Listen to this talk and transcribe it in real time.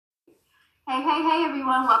Hey,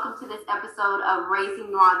 everyone. Welcome to this episode of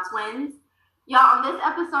Raising Noir Twins. Y'all, on this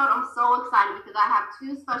episode, I'm so excited because I have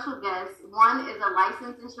two special guests. One is a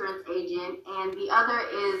licensed insurance agent, and the other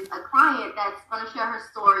is a client that's going to share her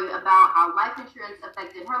story about how life insurance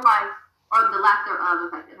affected her life, or the lack thereof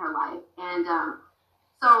affected her life.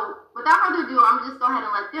 So, without further ado, I'm going to just go ahead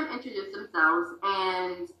and let them introduce themselves.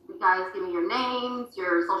 And you guys give me your names,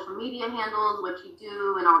 your social media handles, what you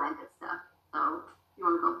do, and all that good stuff. So, you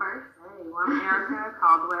want to go first? Hey, well, I'm Erica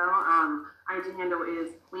Caldwell. IG handle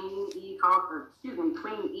is Queen E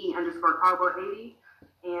underscore Caldwell 80.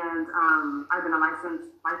 And I've been a licensed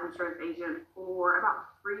life insurance agent for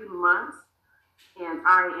about 3 months. And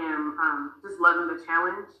I am just loving the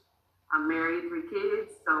challenge. I'm married, 3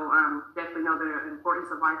 kids, so definitely know the importance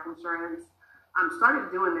of life insurance. Started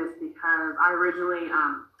doing this because I originally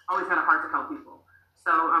always had a heart to help people.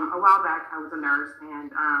 So a while back, I was a nurse,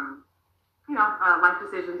 and life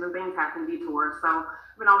decisions and things happen, detours. So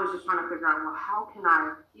I've been always just trying to figure out, well, how can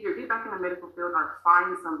I either get back in the medical field or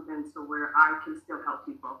find something to where I can still help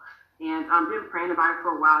people? And I've been praying about it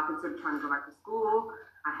for a while. I considered trying to go back to school.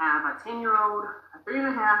 I have a 10-year-old, a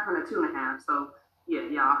 3.5, and a 2.5. So yeah,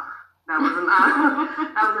 y'all, that was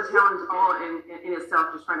that was a challenge all in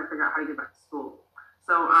itself, just trying to figure out how to get back to school.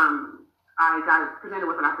 So I got presented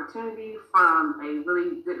with an opportunity from a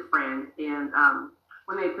really good friend, and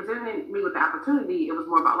when they presented me with the opportunity, it was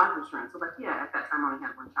more about life insurance. So like, yeah, at that time I only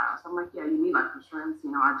had 1 child. So I'm like, yeah, you need life insurance.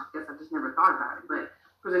 I guess I just never thought about it. But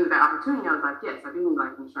presented that opportunity, I was like, yes, I do need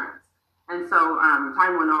life insurance. And so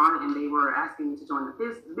time went on, and they were asking me to join the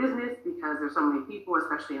business because there's so many people,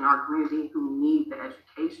 especially in our community, who need the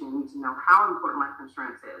education, need to know how important life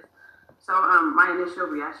insurance is. So my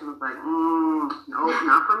initial reaction was like, no,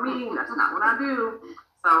 not for me. That's not what I do.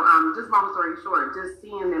 So just long story short, just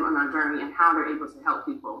seeing them on their journey and how they're able to help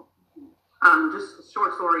people. Just a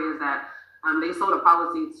short story is that they sold a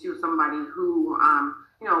policy to somebody who,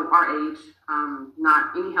 our age,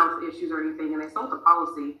 not any health issues or anything, and they sold the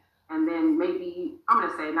policy. And then maybe, I'm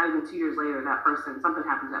going to say, not even 2 years later, something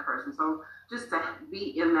happened to that person. So just to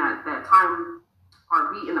be in that time,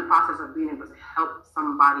 or be in the process of being able to help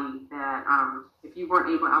somebody that if you weren't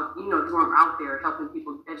able out, if you weren't out there helping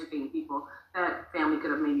people, educating people, that family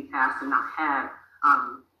could have maybe passed and not had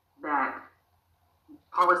that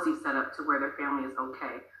policy set up to where their family is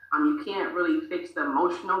okay. You can't really fix the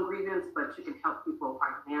emotional grievance, but you can help people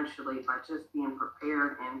financially by just being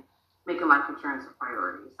prepared and making life insurance a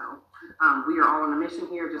priority. So we are all on a mission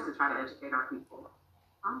here just to try to educate our people.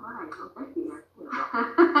 All right. Well, thank you.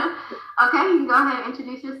 Okay, you can go ahead and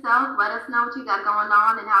introduce yourself. Let us know what you got going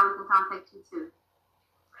on and how we can contact you too.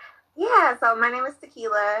 Yeah, so my name is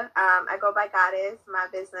Tequila. I go by Goddess. My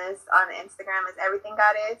business on Instagram is Everything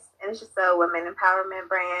Goddess, and it's just a women empowerment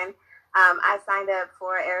brand. I signed up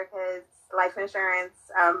for Erica's life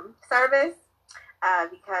insurance service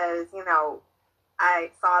because,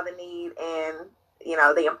 I saw the need and,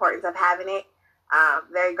 the importance of having it.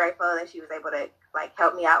 Very grateful that she was able to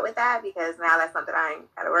help me out with that, because now that's something I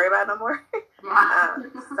ain't got to worry about no more.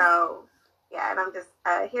 Yeah. And I'm just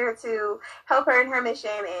here to help her in her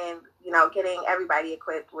mission and, getting everybody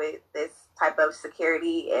equipped with this type of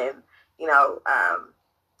security and,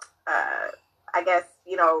 I guess,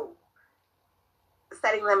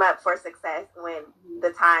 setting them up for success when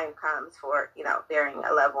the time comes for, burying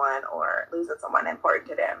a loved one or losing someone important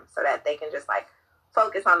to them, so that they can just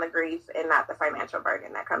focus on the grief and not the financial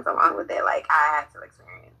burden that comes along with it, like I had to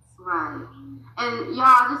experience. Right. And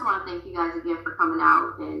y'all, I just want to thank you guys again for coming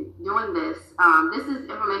out and doing this. This is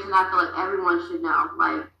information I feel like everyone should know.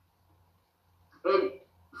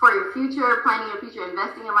 For your future, planning your future,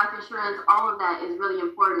 investing in life insurance, all of that is really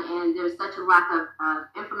important. And there's such a lack of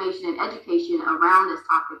information and education around this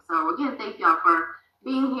topic. So again, thank y'all for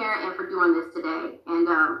being here and for doing this today. And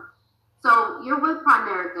so you're with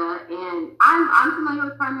Primerica, and I'm familiar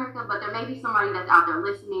with Primerica, but there may be somebody that's out there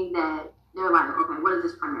listening that they're like, okay, what does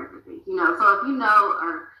this Primerica do? So if you know,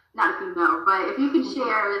 or not if you know, but if you could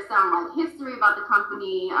share some history about the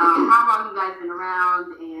company, how long you guys been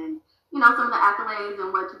around, and some of the accolades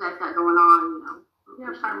and what you guys got going on.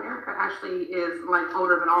 Yeah, Primerica actually is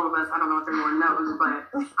older than all of us. I don't know if everyone knows, but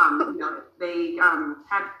they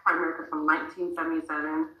had Primerica from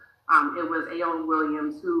 1977. It was A.O.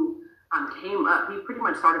 Williams who came up. He pretty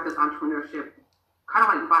much started this entrepreneurship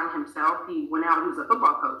kind of by himself. He went out, he was a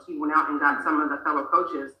football coach. He went out and got some of the fellow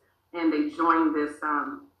coaches, and they joined this,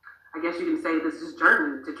 I guess you can say this is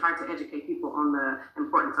journey to try to educate people on the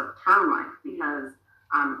importance of term life, because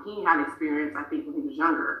he had experience, I think, when he was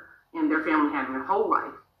younger, and their family had their whole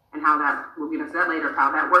life, and how that, we'll get into that later,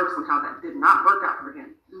 how that works and how that did not work out for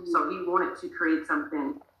him. Mm-hmm. So he wanted to create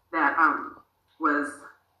something that was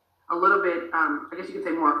a little bit, I guess you could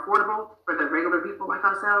say, more affordable for the regular people like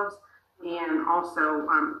ourselves, and also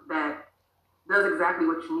that does exactly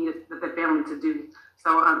what you need the family to do.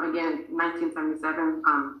 So again, 1977,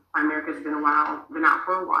 Primerica has been out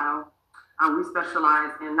for a while. We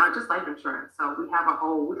specialize in not just life insurance. So we have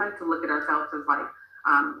we like to look at ourselves as like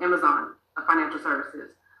Amazon of financial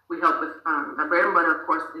services. We help with the bread and butter, of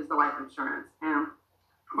course, is the life insurance. And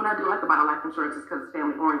what I do like about life insurance is because it's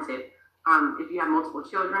family oriented. If you have multiple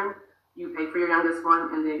children, you pay for your youngest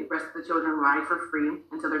one, and the rest of the children ride for free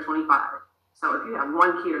until they're 25. So if you have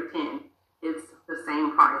one kid or 10, it's the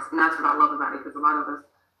same price. And that's what I love about it, because a lot of us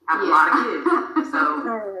have a lot of kids. So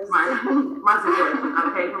my situation,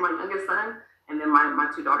 I pay for my youngest son, and then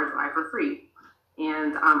my two daughters ride for free.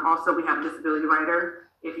 And also we have a disability rider.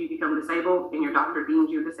 If you become disabled and your doctor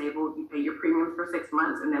deems you disabled, you pay your premiums for 6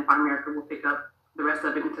 months, and then Primerica will pick up the rest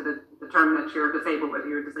of it into the term that you're disabled, whether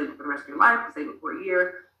you're disabled for the rest of your life, disabled for a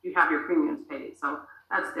year, you have your premiums paid. So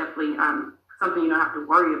that's definitely something you don't have to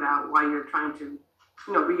worry about while you're trying to,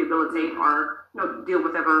 rehabilitate or, deal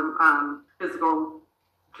with whatever physical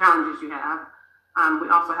challenges you have. We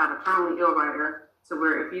also have a terminally ill rider, so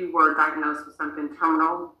where if you were diagnosed with something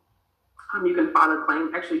terminal, you can file a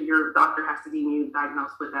claim. Actually, your doctor has to deem you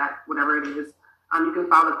diagnosed with that, whatever it is. You can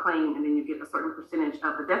file a claim, and then you get a certain percentage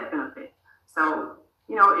of the death benefit. So,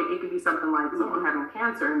 it could be something like someone having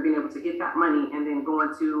cancer and being able to get that money and then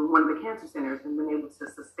going to one of the cancer centers and being able to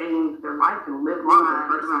sustain their life and live longer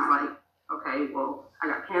versus like, okay, well, I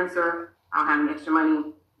got cancer, I don't have any extra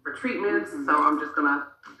money for treatments, so I'm just going to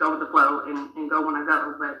go with the flow and go when I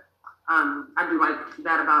go. But I do like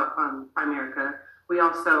that about Primerica. We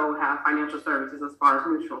also have financial services as far as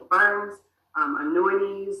mutual funds,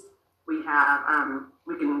 annuities. We have,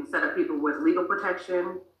 we can set up people with legal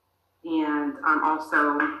protection, and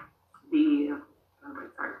also the,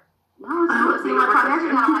 sorry. No, it's see, like Primerica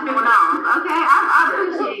got a lot going on. Okay, I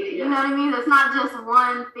appreciate it. You know what I mean? It's not just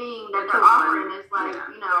one thing that they're offering. It's like,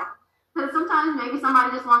 because sometimes maybe somebody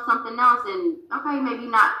just wants something else, and okay, maybe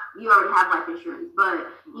not, you already have life insurance, but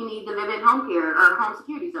you need the Vivint home care or home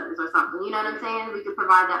security service or something. You know what I'm saying? We could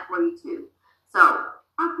provide that for you too. So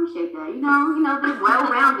I appreciate that. They're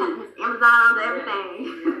well-rounded. It's Amazon,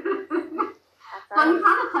 everything. So you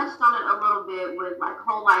kind of touched on it a little bit with like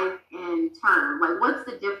whole life and term. Like, what's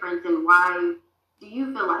the difference, and why do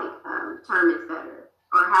you feel like term is better,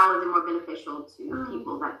 or how is it more beneficial to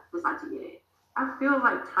people that decide to get it? I feel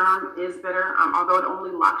like term is better, although it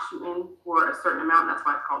only locks you in for a certain amount. That's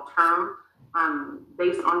why it's called term.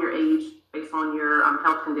 Based on your age, based on your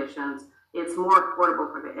health conditions, it's more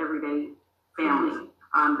affordable for the everyday family,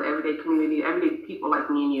 the everyday community, everyday people like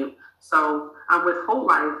me and you. So with whole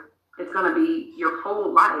life, it's going to be your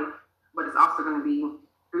whole life, but it's also going to be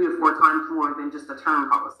 3 to 4 times more than just a term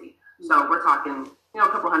policy. So we're talking, a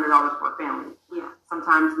couple $100s for a family. Yeah.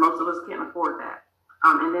 Sometimes most of us can't afford that.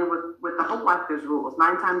 And then with the whole life, there's rules.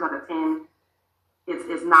 9 times out of 10,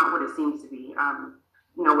 it's not what it seems to be.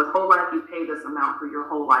 With whole life, you pay this amount for your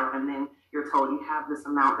whole life, and then you're told you have this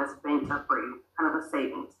amount that's banked up for you, kind of a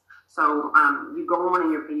savings. So you go on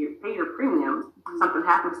and you pay your premiums. Something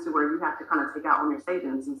happens to where you have to kind of take out on your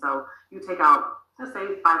savings, and so you take out, let's say,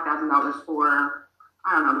 $5,000 for,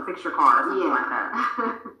 I don't know, to fix your car or something like that.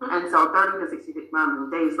 And so 30 to 60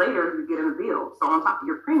 days later, you get a bill. So on top of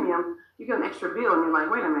your premium, you get an extra bill, and you're like,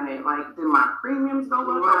 wait a minute, like, did my premiums go up,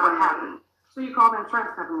 or what happened? So you call the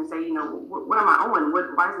insurance company and say, what am I owing?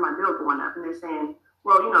 Why is my bill going up? And they're saying,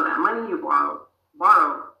 well, that money you borrowed,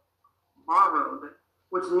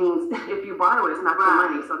 which means if you borrow it, it's not your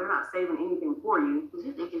money, so they're not saving anything for you.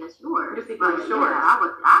 You're thinking it's yours. You're thinking it's yours. Yeah,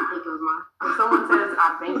 I think it was mine. If someone says,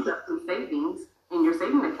 I banked up some savings in your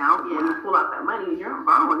saving account, when you pull out that money, you're not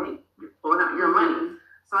borrowing it, you're pulling out your money.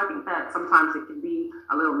 So I think that sometimes it can be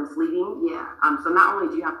a little misleading. Yeah. So not only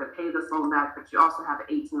do you have to pay this loan back, but you also have an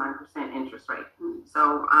 8 to 9% interest rate.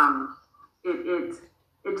 So it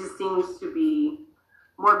just seems to be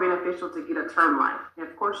more beneficial to get a term life. And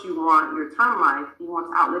of course, you want your term life, you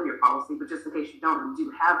want to outlive your policy, but just in case you don't, you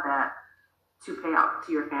do have that to pay out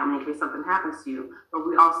to your family in case something happens to you. But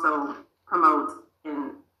we also promote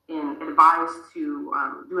and advise to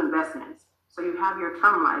do investments. So you have your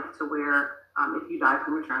term life to where if you die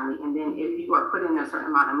prematurely, and then if you are putting a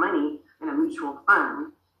certain amount of money in a mutual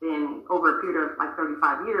fund, then over a period of like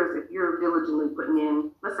 35 years, if you're diligently putting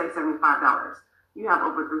in, let's say $75, you have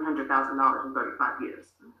over $300,000 in 35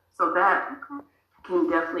 years. So that can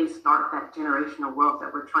definitely start that generational wealth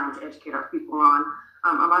that we're trying to educate our people on.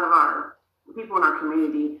 A lot of our people in our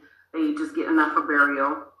community, they just get enough for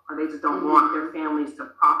burial. or they just don't want their families to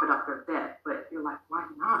profit off their debt. But you're like, why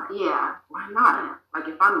not? Yeah. Why not? Like,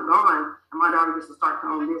 if I'm gone and my daughter gets to start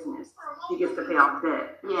her own business, she gets to pay off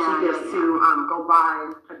debt. Yeah, she gets to go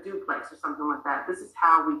buy a duplex or something like that. This is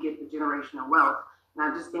how we get the generational wealth. And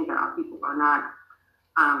I just think that our people are not,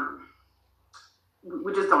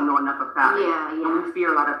 we just don't know enough about it. And we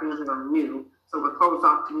fear a lot of things that are new. So we're closed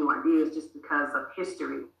off to new ideas just because of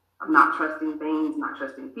history of not trusting things, not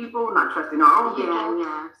trusting people, not trusting our own people.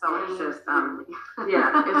 So it's just, it's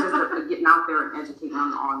just getting out there and educating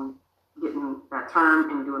on getting that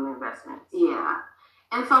term and doing the investments. Yeah.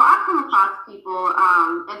 And so I've come across people,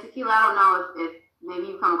 and Tequila, I don't know if maybe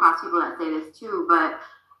you've come across people that say this too, but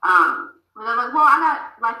when they're like, well, I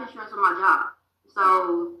got life insurance with my job,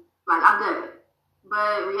 so, like, I'm good.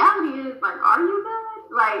 But reality is, like, are you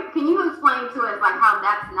good? Like, can you explain to us, like, how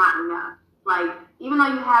that's not enough? Like, even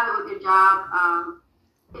though you have it with your job,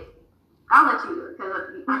 I'll let you do it, because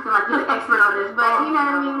I feel like you're the expert on this, but you know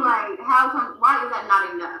what I mean? Like, why is that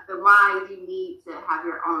not enough? And why do you need to have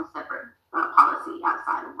your own separate policy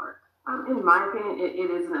outside of work? In my opinion, it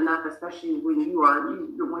isn't enough, especially when when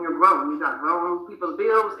you're grown. You got grown people's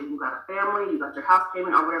bills, and you got a family, you got your house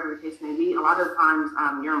payment, or whatever the case may be. A lot of times,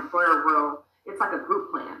 your employer it's like a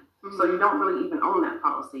group plan. So you don't really even own that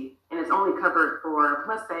policy, and it's only covered for,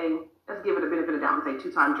 let's give it a benefit of doubt and say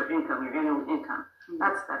 2 times your income, your annual income.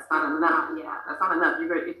 That's not enough. Yeah, that's not enough.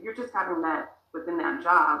 If you're just having that within that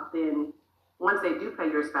job, then once they do pay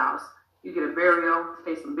your spouse, you get a burial,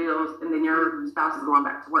 pay some bills, and then your spouse is going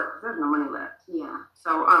back to work because there's no money left. Yeah.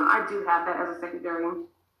 So I do have that as a secondary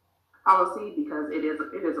policy because it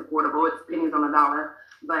is affordable. It's pennies on the dollar,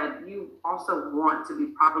 but you also want to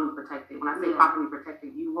be properly protected. When I say properly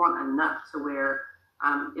protected, you want enough to where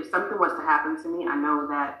if something was to happen to me, I know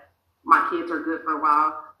that my kids are good for a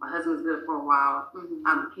while. My husband's good for a while.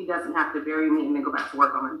 He doesn't have to bury me and then go back to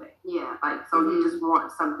work on Monday. Yeah. You just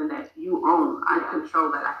want something that you own. I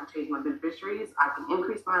control that. I can change my beneficiaries. I can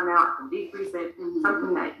increase my amount. I can decrease it.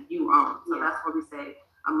 Something that you own. So that's what we say.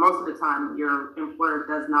 Most of the time, your employer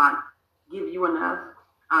does not give you enough.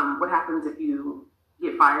 What happens if you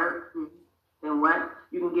get fired? Then what?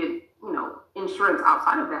 You can get, insurance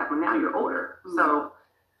outside of that, but now you're older. So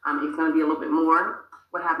it's going to be a little bit more.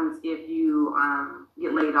 What happens if you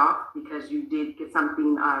get laid off because you did get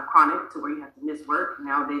something chronic to where you have to miss work?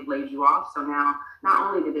 Now they've laid you off. So now not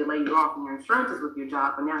only did they lay you off and your insurance is with your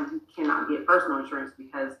job, but now you cannot get personal insurance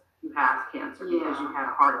because you have cancer, because you had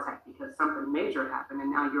a heart attack, because something major happened,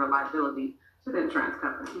 and now you're a liability to the insurance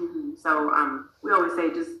company. So we always say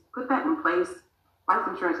just put that in place. Life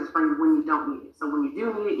insurance is for you when you don't need it. So when you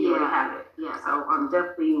do need it, you already have it. So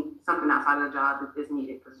definitely something outside of the job is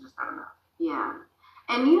needed because it's just not enough. Yeah.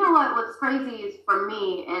 And you know what's crazy is for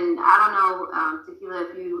me, and I don't know,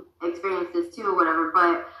 Tequila, if you experienced this too or whatever,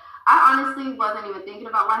 but I honestly wasn't even thinking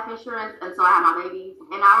about life insurance until I had my babies.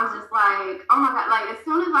 And I was just like, oh my God, like as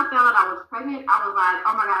soon as I found out I was pregnant, I was like,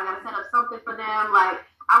 oh my God, I gotta set up something for them. Like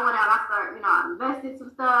I went out, I started, I invested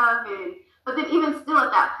some stuff, but then even still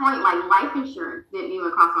at that point, like life insurance didn't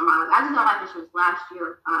even cross my mind. Like I just got life insurance last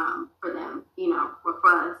year for them, for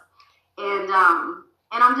us.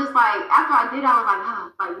 And I'm just like, after I did, I was like,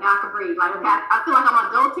 like now I can breathe. Like I feel like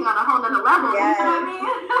I'm adulting on a whole nother level. Yes. You know what I mean?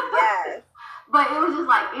 Yes. But it was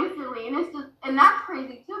just like instantly, and that's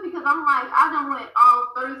crazy too because I'm like, I done went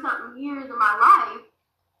all 30-something years of my life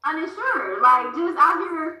uninsured, like just out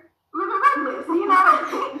here living reckless. You know what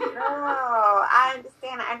I mean? No, I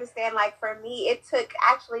understand. Like for me, it took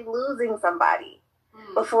actually losing somebody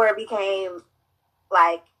before it became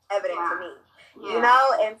like evident to me.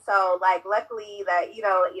 And so like luckily that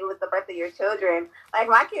it was the birth of your children, like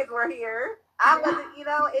my kids were here. I wasn't,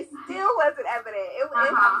 it still wasn't evident.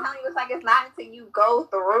 I'm telling you, it's like it's not until you go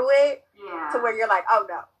through it to where you're like, oh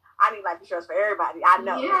no, I need life insurance for everybody. I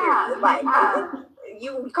know. Like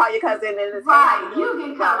you call your cousin and it's right. You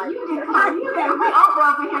can come. We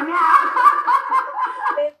Oprah over here now.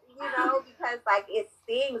 Because like it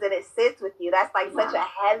stings and it sits with you. That's like such a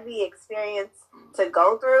heavy experience to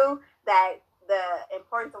go through that the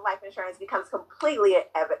importance of life insurance becomes completely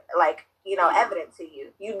evident to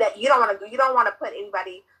you. You don't want to put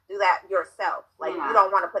anybody through that yourself. Like you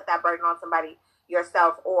don't want to put that burden on somebody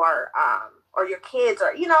yourself or your kids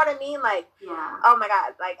or you know what I mean? Like oh my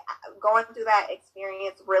God, like going through that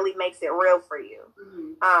experience really makes it real for you.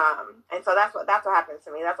 And so that's what happened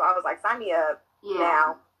to me. That's why I was like, sign me up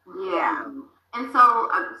now. Yeah. And so,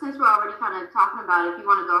 since we're already kind of talking about it, if you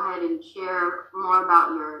want to go ahead and share more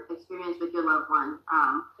about your experience with your loved one,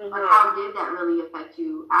 like how did that really affect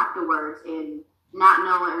you afterwards and not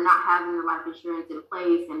knowing or not having the life insurance in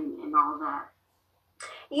place and all of that?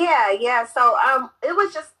 Yeah. So, it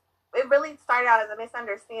was just it really started out as a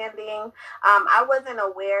misunderstanding. I wasn't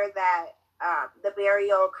aware that the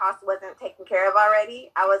burial cost wasn't taken care of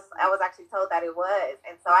already. I was actually told that it was,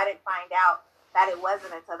 and so I didn't find out that it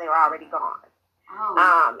wasn't until they were already gone.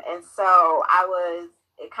 Oh. And so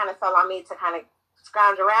it kind of fell on me to kind of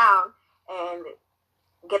scrounge around and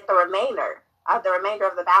get the remainder of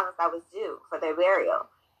the balance that was due for their burial.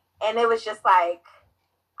 And it was just like,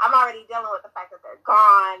 I'm already dealing with the fact that they're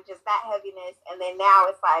gone, just that heaviness. And then now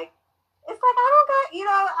it's like I don't got, it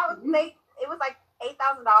was like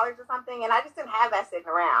 $8,000 or something. And I just didn't have that sitting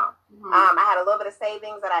around. Mm-hmm. I had a little bit of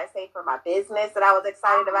savings that I saved for my business that I was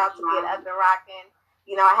excited about to get up and rocking.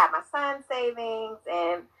 I had my son's savings,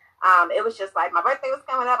 and it was just like my birthday was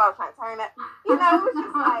coming up. I was trying to turn it. It was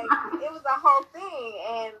just like, it was a whole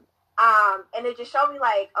thing. And it just showed me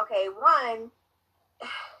like, okay, one,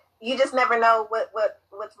 you just never know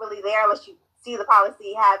what's really there unless you see the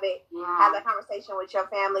policy, have that conversation with your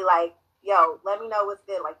family. Like, yo, let me know what's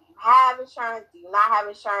good. Like, do you have insurance? Do you not have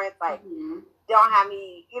insurance? Like, don't have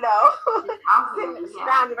me,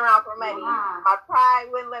 scrounging around for money. Yeah. My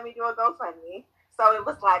pride wouldn't let me do a GoFundMe. So it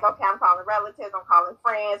was like, okay, I'm calling relatives, I'm calling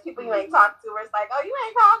friends, people you ain't talked to. It's like, oh, you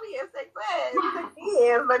ain't called me in 6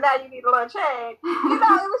 years, but now you need a little change.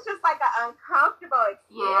 It was just like an uncomfortable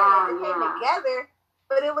experience. It came together,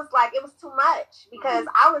 but it was like, it was too much because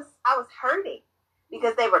I was hurting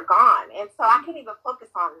because they were gone. And so I couldn't even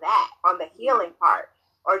focus on that, on the healing part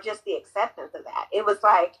or just the acceptance of that. It was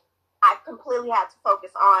like, I completely had to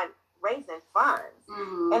focus on raising funds.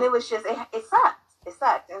 Mm-hmm. And it was just, it sucked. It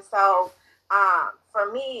sucked. And so,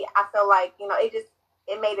 for me, I feel like,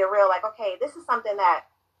 it made it real. Like, okay, this is something that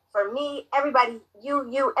for me, everybody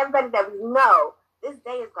that we know, this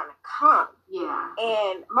day is going to come. Yeah.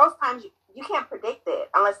 And most times you can't predict it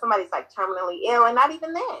unless somebody's like terminally ill, and not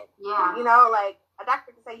even then. Yeah. Like a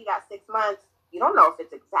doctor can say you got 6 months. You don't know if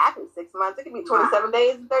it's exactly 6 months. It could be 27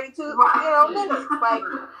 days and 32, minutes. Like,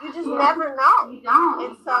 you just never know. You don't.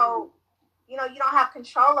 And so, you don't have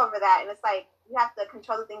control over that. And it's like, you have to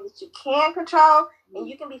control the things that you can control, and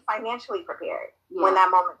you can be financially prepared when that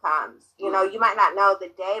moment comes. You might not know the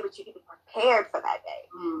day, but you can be prepared for that day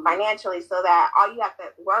financially, so that all you have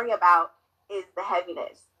to worry about is the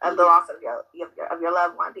heaviness of the loss of your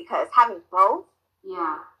loved one. Because having both,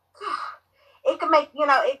 it can make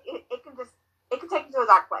it can take you to a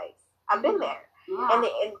dark place. I've been there,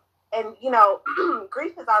 and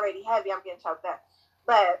grief is already heavy. I'm getting choked up,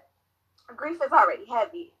 but grief is already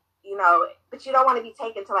heavy. But you don't want to be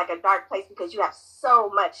taken to like a dark place because you have so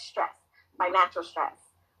much stress, financial stress,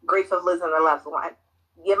 grief of losing a loved one.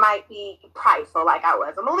 You might be prideful like I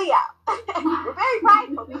was. I'm a Leo. We're very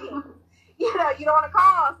prideful beings. You don't want to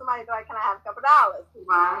call somebody and be like, can I have a couple dollars?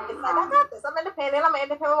 Right. It's like, I got this. I'm independent. I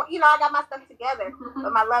got my stuff together.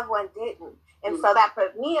 But my loved one didn't. And so that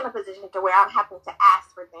put me in a position to where I'm having to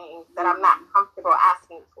ask for things that I'm not comfortable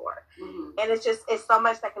asking for. Mm-hmm. And it's so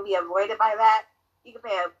much that can be avoided by that. You can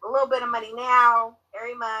pay a little bit of money now,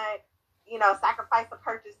 every month, sacrifice a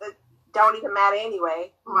purchase that don't even matter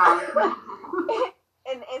anyway. Right.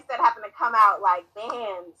 And instead of having to come out like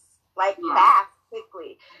bands, like fast,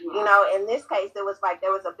 quickly. Yeah. In this case, it was like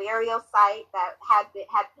there was a burial site that had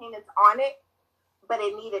payments on it, but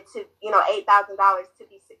it needed to, $8,000 to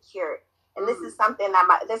be secured. And this is something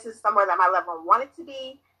this is somewhere that my loved one wanted to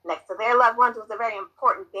be next to their loved ones. It was a very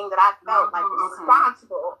important thing that I felt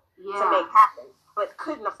responsible to make happen, but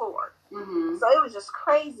couldn't afford. Mm-hmm. So it was just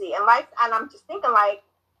crazy. And I'm just thinking, like,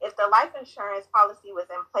 if the life insurance policy was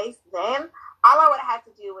in place then, all I would have had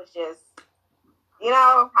to do was just,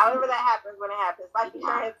 however that happens when it happens. Life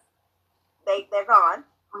insurance, they're gone.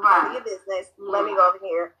 Right. None of your business. Yeah. Let me go over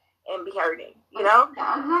here and be hurting. Yeah,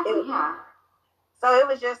 exactly. So it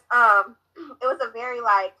was just, it was a very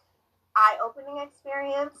eye-opening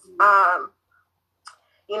experience. And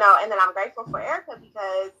then I'm grateful for Erica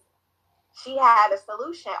because she had a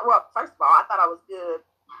solution. Well, first of all, I thought I was good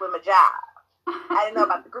with my job. I didn't know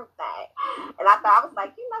about the group thing. And I was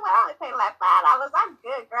like, what, I only paid like $5. I'm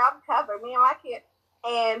good, girl. I'm covered, me and my kid.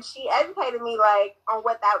 And she educated me on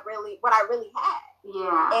what I really had.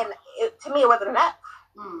 Yeah. And to me, it wasn't enough.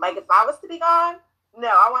 Like, if I was to be gone, no,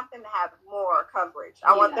 I want them to have more coverage.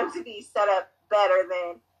 I want them to be set up better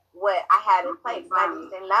than what I had in place. Right. I just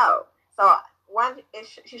didn't know. So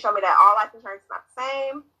she showed me that all life insurance is not the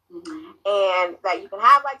same, and that you can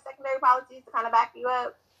have secondary policies to kind of back you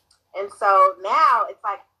up. And so now it's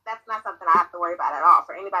like, that's not something I have to worry about at all.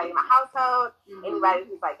 For anybody in my household, anybody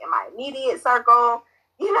who's in my immediate circle,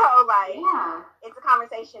 it's a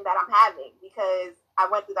conversation that I'm having because I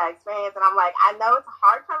went through that experience, and I'm like, I know it's a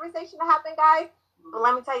hard conversation to happen, guys, but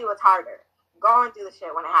let me tell you what's harder. going through the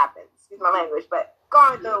shit when it happens. Excuse my language, but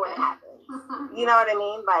going through it when it happens. You know what I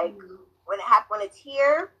mean? Like when it's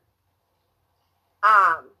here,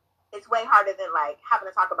 it's way harder than like having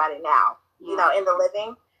to talk about it now. You know, in the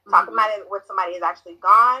living, talking about it when somebody is actually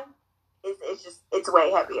gone, it's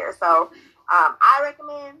way heavier. So I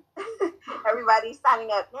recommend everybody signing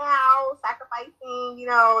up now, sacrificing, you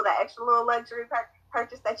know, the extra little luxury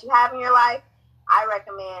purchase that you have in your life. I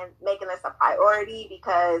recommend making this a priority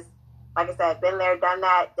because, like I said, been there, done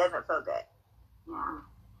that, doesn't feel good. Yeah.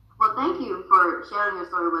 Well, thank you for sharing your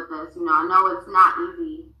story with us. You know, I know it's not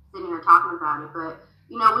easy sitting here talking about it, but,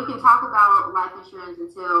 you know, we can talk about life insurance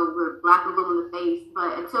until we're black and blue in the face,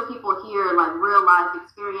 but until people hear, like, real life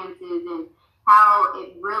experiences and how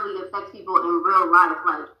it really affects people in real life,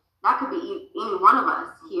 like, that could be any one of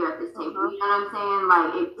us here at this table. You know what I'm saying? Like,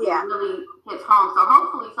 it really hits home. So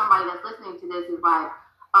hopefully somebody that's listening to this is like,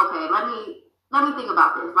 okay, let me think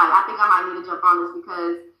about this. Like, I think I might need to jump on this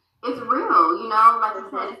because it's real, you know? Like you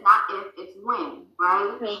said, it's not if, it's when,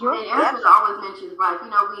 right? And Erica always mentions, like,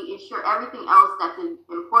 you know, we insure everything else that's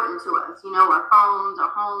important to us. You know, our phones,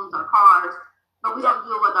 our homes, our cars, but we don't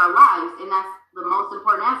deal with our lives, and that's the most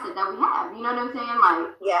important asset that we have. You know what I'm saying?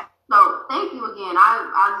 Like, So thank you again.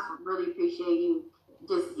 I just really appreciate you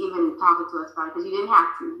just even talking to us about it because you didn't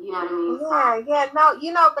have to. You know what I mean? No,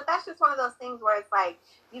 you know, but that's just one of those things where it's like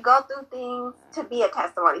you go through things to be a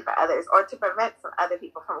testimony for others or to prevent some other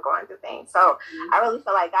people from going through things. So I really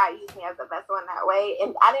feel like God used me as a vessel in that way,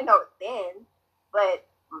 and I didn't know it then, but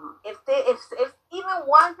if even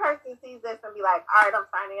one person sees this and be like, all right, I'm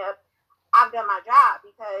signing up, I've done my job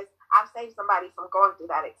because I've saved somebody from going through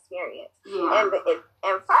that experience.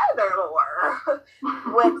 And furthermore,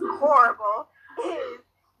 what's horrible is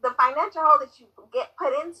the financial hole that you get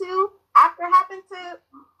put into after having to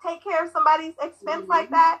take care of somebody's expense like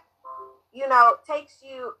that. You know, it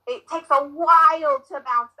takes a while to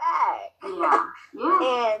bounce back.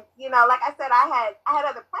 And, you know, like I said, I had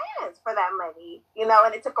other plans for that money, you know,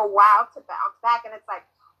 and it took a while to bounce back. And it's like,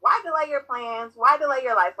 why delay your plans? Why delay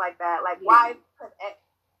your life like that? Like, why put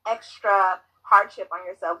extra hardship on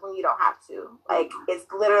yourself when you don't have to? Like, it's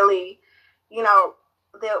literally, you know,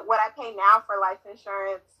 what I pay now for life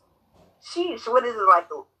insurance, sheesh, what is it, like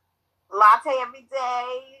a latte every day?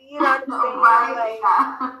 You know what I'm saying? Right.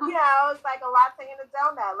 Like, you know, it's like a latte and a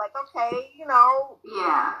donut. Like, okay, you know,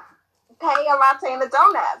 pay a latte and a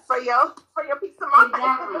donut for your peace of mind.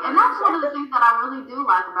 Exactly. And that's one of the things that I really do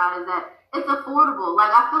like about it, is that it's affordable.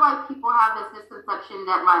 Like, I feel like people have this misconception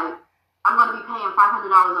that, like, I'm going to be paying $500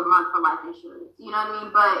 a month for life insurance. You know what I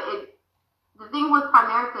mean? But the thing with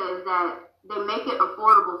Primerica is that they make it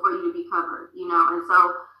affordable for you to be covered, you know? And so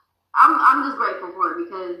I'm just grateful for it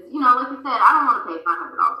because, you know, like you said, I don't want to pay $500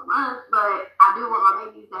 a month, but I do want my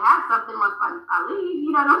babies to have something once I leave,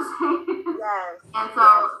 you know what I'm saying? Yes. And so,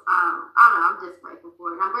 I don't know, I'm just grateful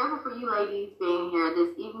for it. I'm grateful for you ladies being here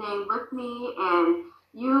this evening with me and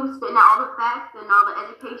you spitting out all the facts and all the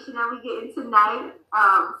education that we get in tonight.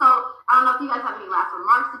 So I don't know if you guys have any last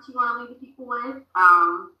remarks that you want to leave the people with.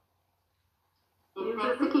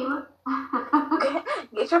 Anything, Tequila?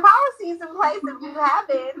 Get your policies in place if you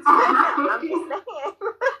haven't. I'm just saying.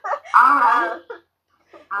 All right.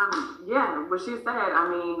 What she said. I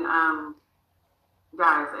mean,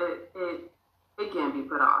 guys, it can be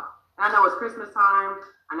put off. And I know it's Christmas time.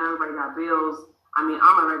 I know everybody got bills. I mean,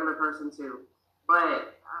 I'm a regular person too.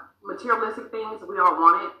 But materialistic things, we all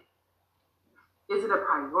want it. Is it a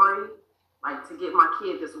priority? Like, to get my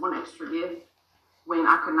kid this one extra gift when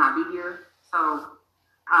I could not be here? So,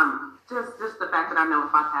 just the fact that I know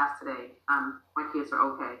if I pass today, my kids are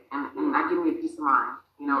okay, and that gives me a peace of mind.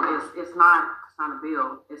 You know, it's not a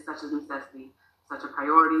bill. It's such a necessity, such a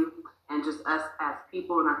priority, and just us as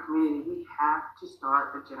people in our community, we have to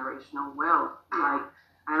start the generational wealth. Like,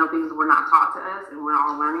 I know things were not taught to us, and we're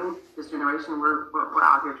all learning. This generation, we're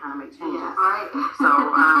out here trying to make changes. Yeah, right. So,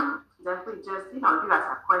 definitely just, you know, if you guys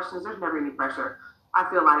have questions, there's never any pressure. I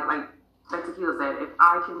feel like Tequila said, if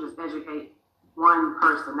I can just educate one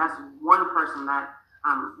person, that's one person that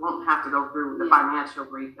won't have to go through the financial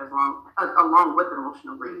grief along with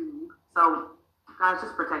emotional grief. So, guys,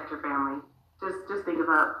 just protect your family. Just think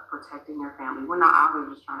about protecting your family. We're not out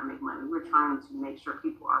here just trying to make money. We're trying to make sure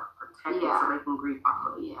people are protected so they can grieve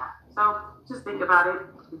properly. So just think about it.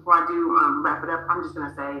 Before I do wrap it up, I'm just going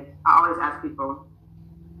to say, I always ask people,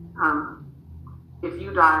 if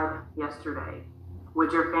you died yesterday,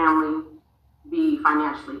 would your family be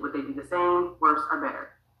financially, would they be the same, worse, or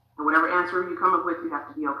better? And whatever answer you come up with, you have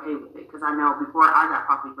to be okay with it. Because I know before I got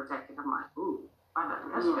properly protected, I'm like, ooh, I died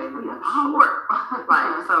yesterday, we are short.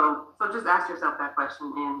 Like, so just ask yourself that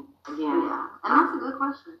question. And again, yeah, and that's a good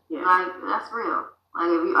question. Yeah. Like, that's real.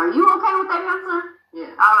 Like, are you okay with that answer?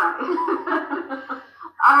 Yeah. All right.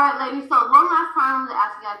 All right, ladies. So one last time, I'm going to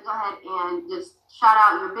ask you guys to go ahead and just shout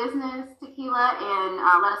out your business, Tequila, and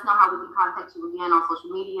let us know how we can contact you again on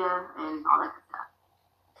social media and all that good stuff.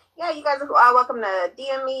 Yeah, you guys are welcome to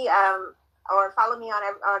DM me or follow me on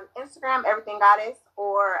Instagram, Everything Goddess,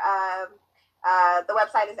 or the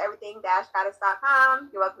website is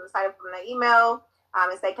everything-goddess.com. You're welcome to sign up from the email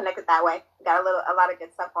and stay connected that way. We got a lot of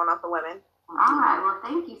good stuff going on for women. All right. Well,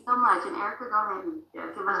 thank you so much. And Erica, go ahead and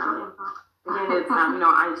give us your info. Again, it's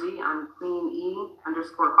IG. I'm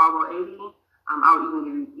QueenE_Caldwell80. I'll even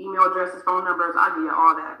give you email addresses, phone numbers. I'll give you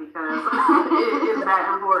all that because it is that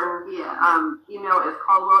important. Yeah. Email is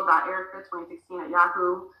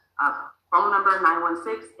caldwell.erica2016@yahoo. Phone number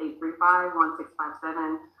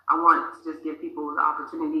 916-835-1657. I want to just give people the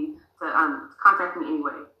opportunity to contact me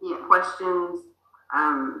anyway. Yeah. Questions.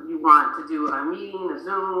 You want to do a meeting, a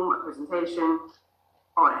Zoom, a presentation,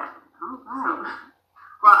 all that. All right.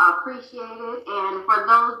 Well, I appreciate it. And for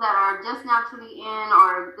those that are just now tuning in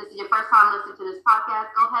or this is your first time listening to this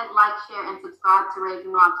podcast, go ahead, like, share, and subscribe to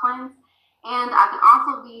Raising Raw Twins. And I can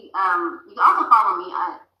also you can also follow me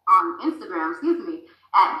on Instagram,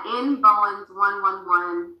 at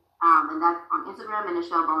nbowens111. And that's on Instagram, and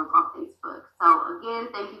Michelle Bowens on Facebook. So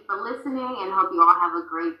again, thank you for listening and hope you all have a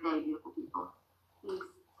great day, beautiful people. Peace.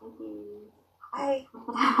 Thank you. Bye.